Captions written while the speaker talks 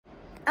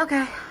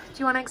Okay, do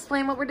you want to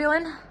explain what we're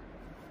doing?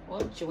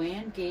 Well,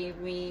 Joanne gave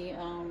me,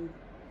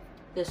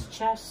 this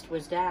chest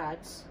was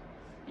Dad's,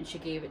 and she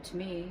gave it to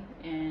me,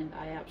 and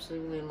I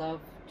absolutely love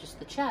just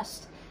the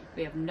chest.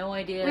 We have no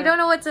idea. We don't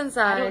know what's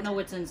inside. I don't know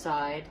what's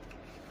inside.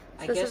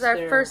 So this is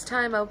our first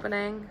time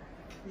opening.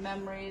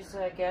 Memories,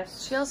 I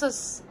guess. She also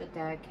that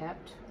Dad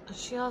kept.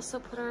 She also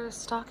put her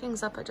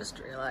stockings up. I just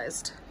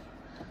realized.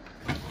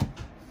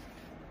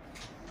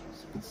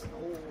 It's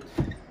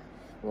old.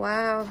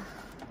 Wow.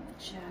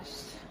 The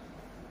chest.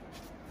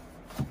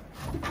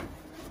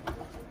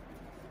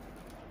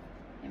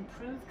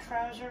 Improved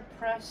trouser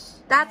press.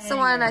 That's the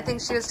one I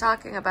think she was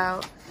talking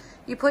about.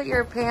 You put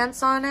your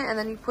pants on it and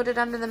then you put it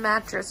under the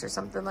mattress or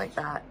something like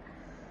that.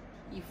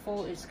 You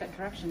fold. It's got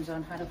directions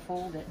on how to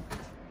fold it.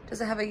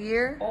 Does it have a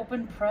year?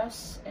 Open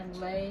press and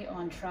lay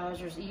on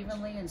trousers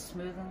evenly and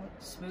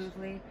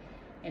smoothly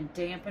and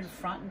dampen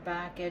front and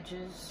back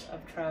edges of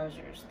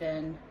trousers.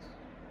 Then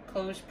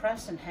close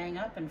press and hang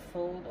up and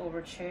fold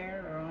over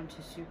chair or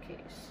onto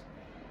suitcase.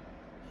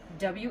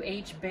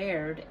 W.H.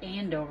 Baird,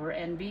 Andover,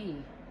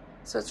 NB.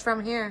 So it's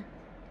from here.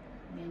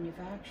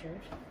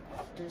 Manufactured.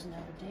 Doesn't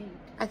have a date.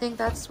 I think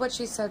that's what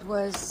she said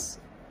was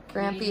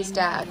Grampy's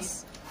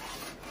dad's.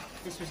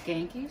 This was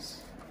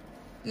Genki's?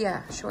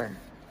 Yeah, sure.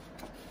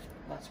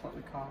 That's what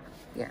we call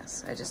it.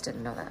 Yes, I just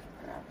didn't know that.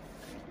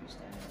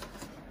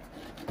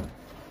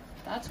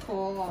 That's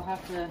cool. I'll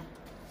have to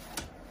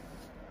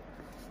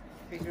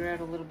figure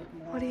out a little bit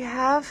more. What do you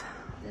have?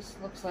 This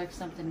looks like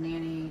something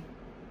Nanny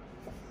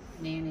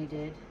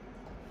did.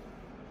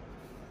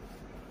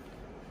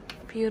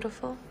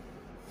 Beautiful.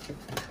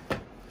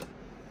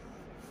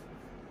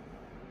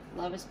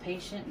 Love is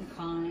patient and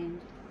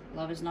kind.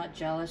 Love is not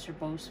jealous or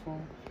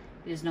boastful.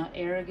 It is not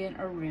arrogant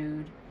or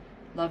rude.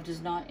 Love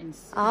does not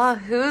insist. Oh,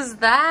 who's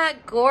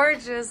that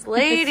gorgeous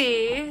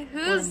lady?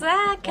 Who's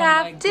that,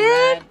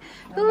 Captain?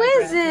 Who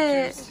is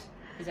it?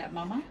 Is that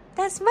Mama?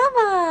 That's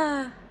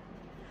Mama.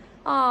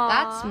 Aw.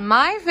 That's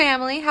my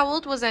family. How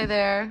old was I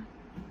there?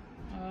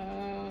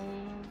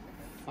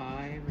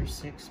 5 or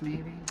 6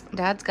 maybe.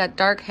 Dad's got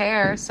dark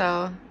hair,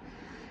 so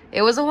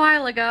it was a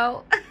while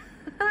ago.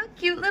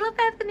 Cute little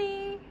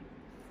Bethany.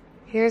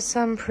 Here's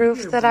some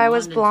proof that I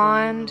was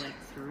blonde. Like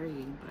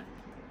 3, but...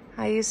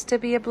 I used to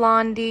be a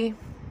blondie.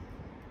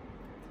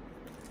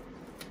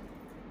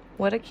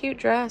 What a cute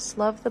dress.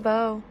 Love the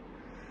bow.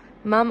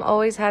 Mom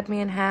always had me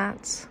in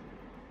hats.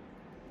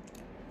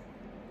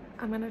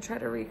 I'm going to try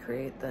to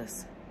recreate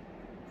this.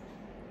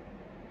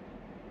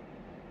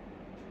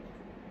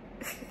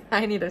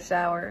 I need a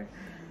shower.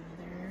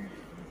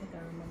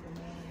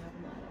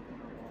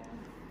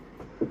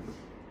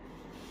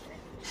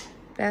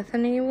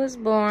 Bethany was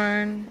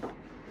born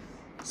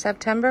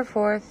September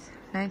 4th,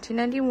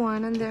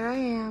 1991, and there I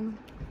am.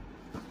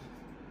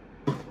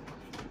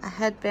 A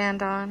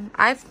headband on.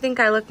 I think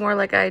I look more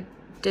like I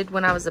did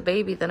when I was a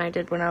baby than I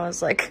did when I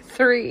was like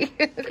 3.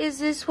 Is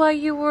this why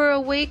you were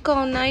awake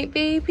all night,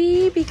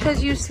 baby?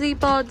 Because you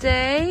sleep all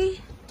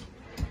day?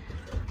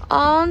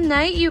 All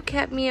night you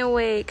kept me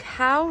awake.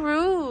 How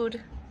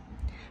rude.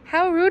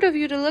 How rude of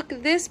you to look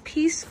this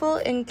peaceful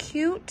and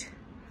cute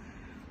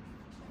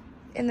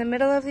in the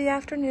middle of the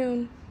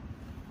afternoon.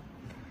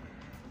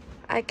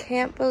 I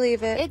can't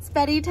believe it. It's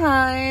Betty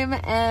time,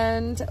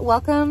 and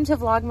welcome to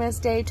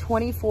Vlogmas Day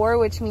 24,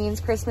 which means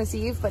Christmas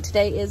Eve, but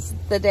today is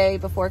the day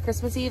before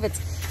Christmas Eve.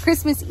 It's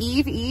Christmas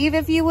Eve,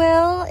 if you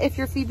will, if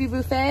you're Phoebe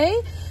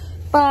Buffet.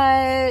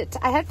 But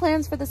I had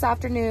plans for this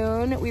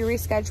afternoon. We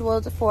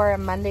rescheduled for a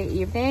Monday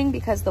evening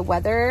because the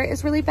weather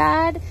is really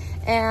bad.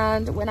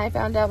 And when I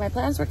found out my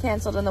plans were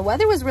canceled and the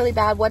weather was really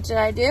bad, what did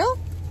I do?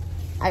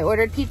 I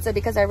ordered pizza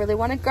because I really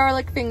wanted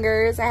garlic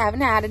fingers. I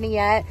haven't had any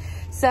yet.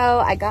 So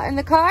I got in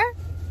the car,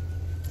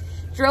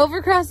 drove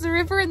across the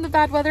river, and the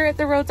bad weather at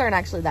the roads aren't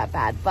actually that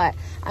bad. But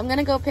I'm going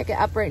to go pick it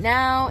up right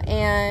now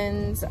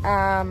and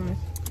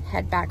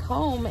head back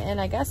home.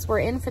 And I guess we're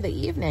in for the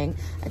evening.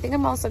 I think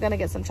I'm also going to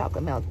get some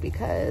chocolate milk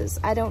because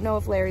I don't know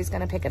if Larry's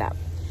going to pick it up.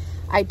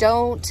 I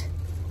don't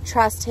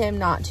trust him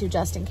not to,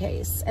 just in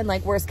case. And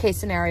like worst case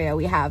scenario,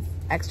 we have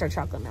extra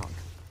chocolate milk.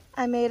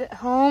 I made it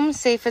home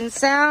safe and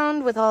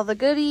sound with all the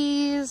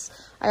goodies.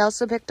 I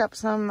also picked up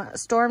some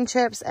Storm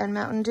chips and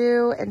Mountain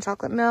Dew and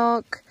chocolate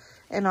milk.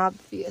 And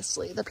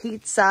obviously the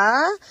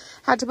pizza.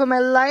 Had to put my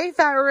life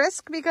at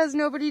risk because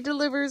nobody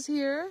delivers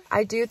here.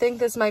 I do think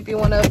this might be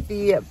one of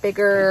the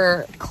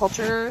bigger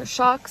culture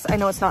shocks. I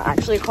know it's not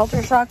actually a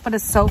culture shock, but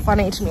it's so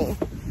funny to me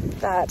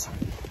that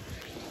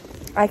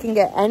I can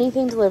get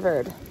anything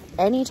delivered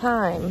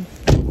anytime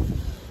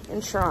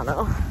in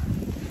Toronto.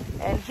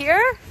 And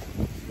here,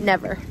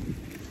 never.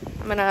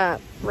 I'm gonna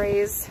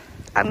raise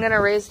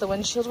the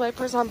windshield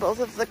wipers on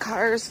both of the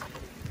cars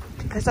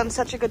because I'm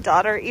such a good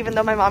daughter, even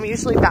though my mom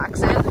usually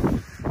backs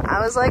in. I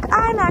was like,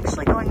 I'm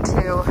actually going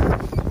to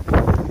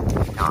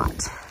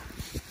not.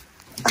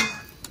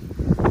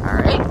 All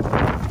right,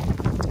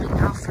 and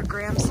now for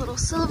Graham's little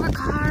silver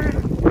car.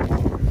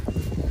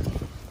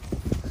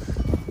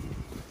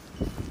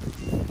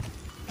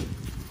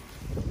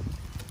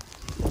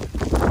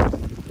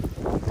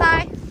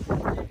 Hi.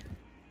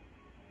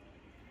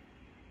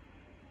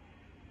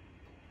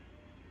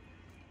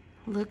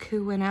 Look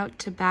who went out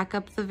to back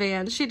up the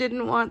van. She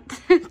didn't want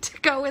it to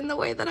go in the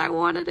way that I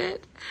wanted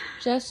it.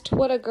 Just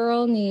what a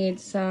girl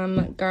needs.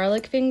 Some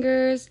garlic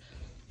fingers,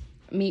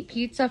 meat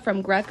pizza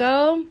from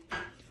Greco,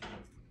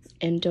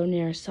 and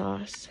donair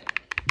sauce.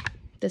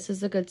 This is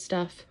the good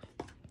stuff.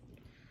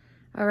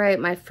 All right,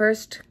 my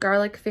first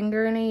garlic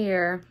finger in a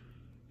year.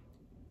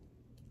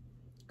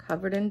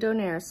 Covered in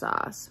donair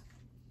sauce.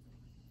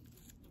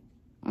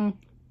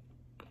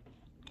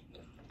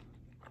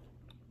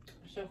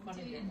 So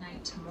funny.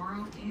 Night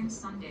tomorrow and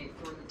Sunday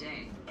for the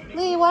day.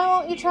 Lee, why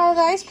won't you try the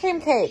ice cream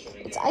cake?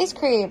 It's ice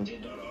cream.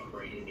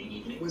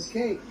 With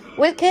cake.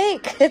 With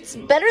cake. It's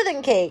better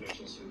than cake.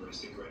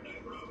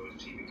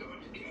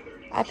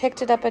 I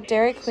picked it up at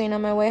Dairy Queen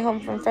on my way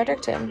home from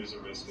Fredericton.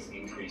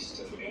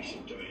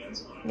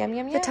 Yum,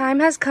 yum, yum. The time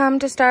has come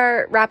to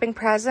start wrapping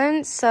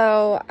presents,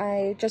 so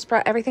I just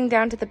brought everything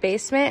down to the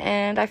basement,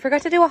 and I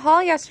forgot to do a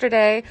haul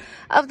yesterday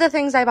of the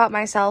things I bought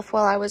myself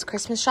while I was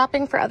Christmas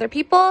shopping for other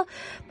people.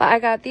 But I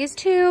got these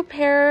 2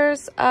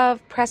 pairs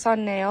of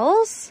press-on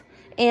nails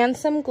and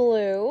some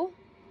glue.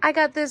 I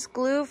got this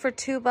glue for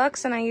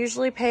 $2, and I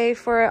usually pay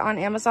for it on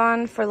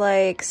Amazon for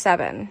like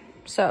 $7.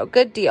 So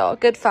good deal,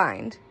 good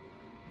find.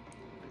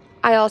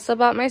 I also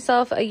bought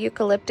myself a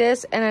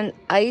eucalyptus and an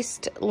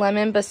iced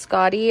lemon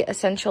biscotti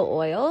essential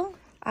oil.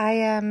 I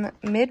am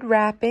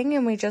mid-wrapping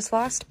and we just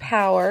lost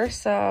power,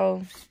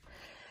 so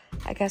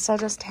I guess I'll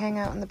just hang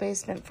out in the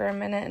basement for a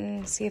minute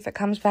and see if it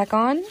comes back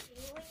on.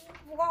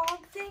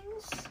 Vlog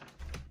things?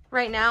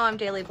 Right now I'm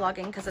daily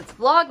vlogging because it's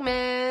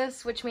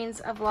Vlogmas, which means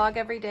a vlog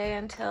every day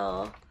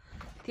until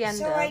the end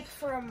of... So like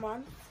for a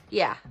month?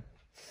 Yeah.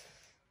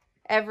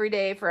 Every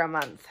day for a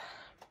month.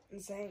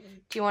 Insane.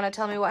 Do you want to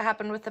tell me what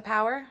happened with the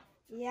power?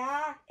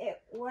 Yeah,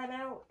 it went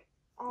out.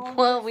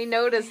 Well, we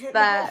noticed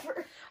that.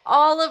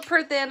 All of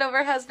Perth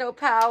Andover has no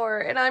power,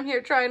 and I'm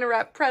here trying to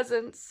wrap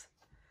presents.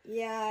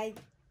 Yeah,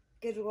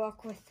 good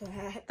luck with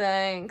that.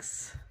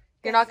 Thanks.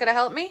 You're not going to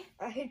help me?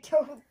 I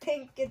don't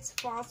think it's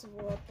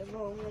possible at the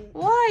moment.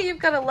 Why? You've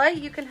got a light.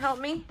 You can help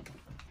me.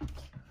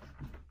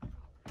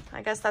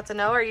 I guess that's a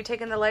no. Are you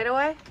taking the light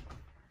away?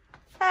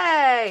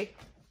 Hey!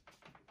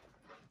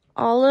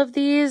 All of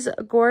these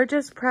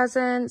gorgeous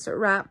presents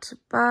wrapped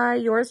by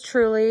yours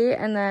truly,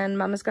 and then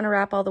Mama's going to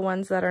wrap all the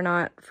ones that are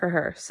not for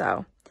her.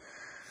 So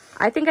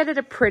I think I did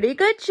a pretty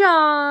good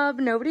job.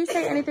 Nobody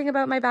say anything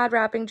about my bad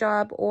wrapping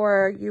job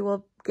or you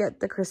will get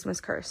the Christmas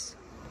curse.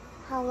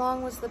 How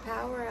long was the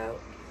power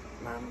out,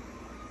 Mom?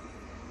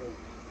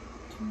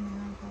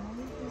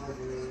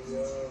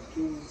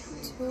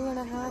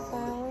 2.5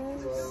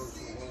 hours.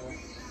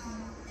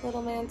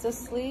 Little man's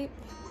asleep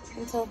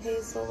until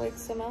Hazel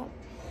wakes him up.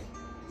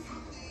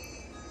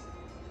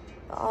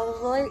 All the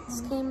lights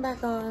came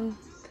back on.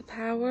 The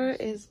power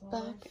is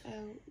back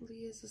out.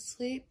 Lee is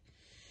asleep.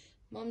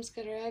 Mom's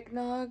got her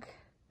eggnog.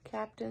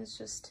 Captain's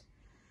just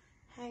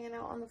hanging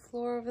out on the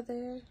floor over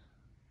there.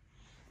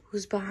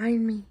 Who's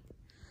behind me?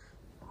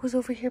 Who's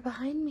over here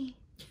behind me?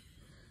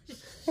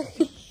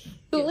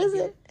 Who is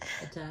it?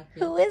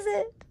 Who is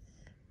it?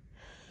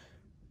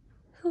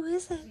 Who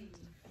is it?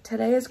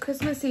 Today is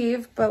Christmas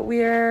Eve, but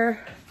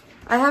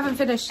I haven't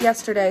finished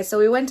yesterday, so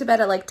we went to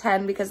bed at like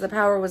 10 because the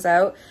power was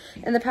out,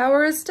 and the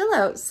power is still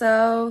out,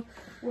 so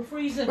We're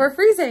freezing. we're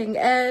freezing,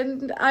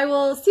 and I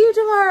will see you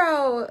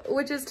tomorrow,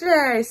 which is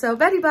today, so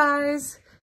Betty buys.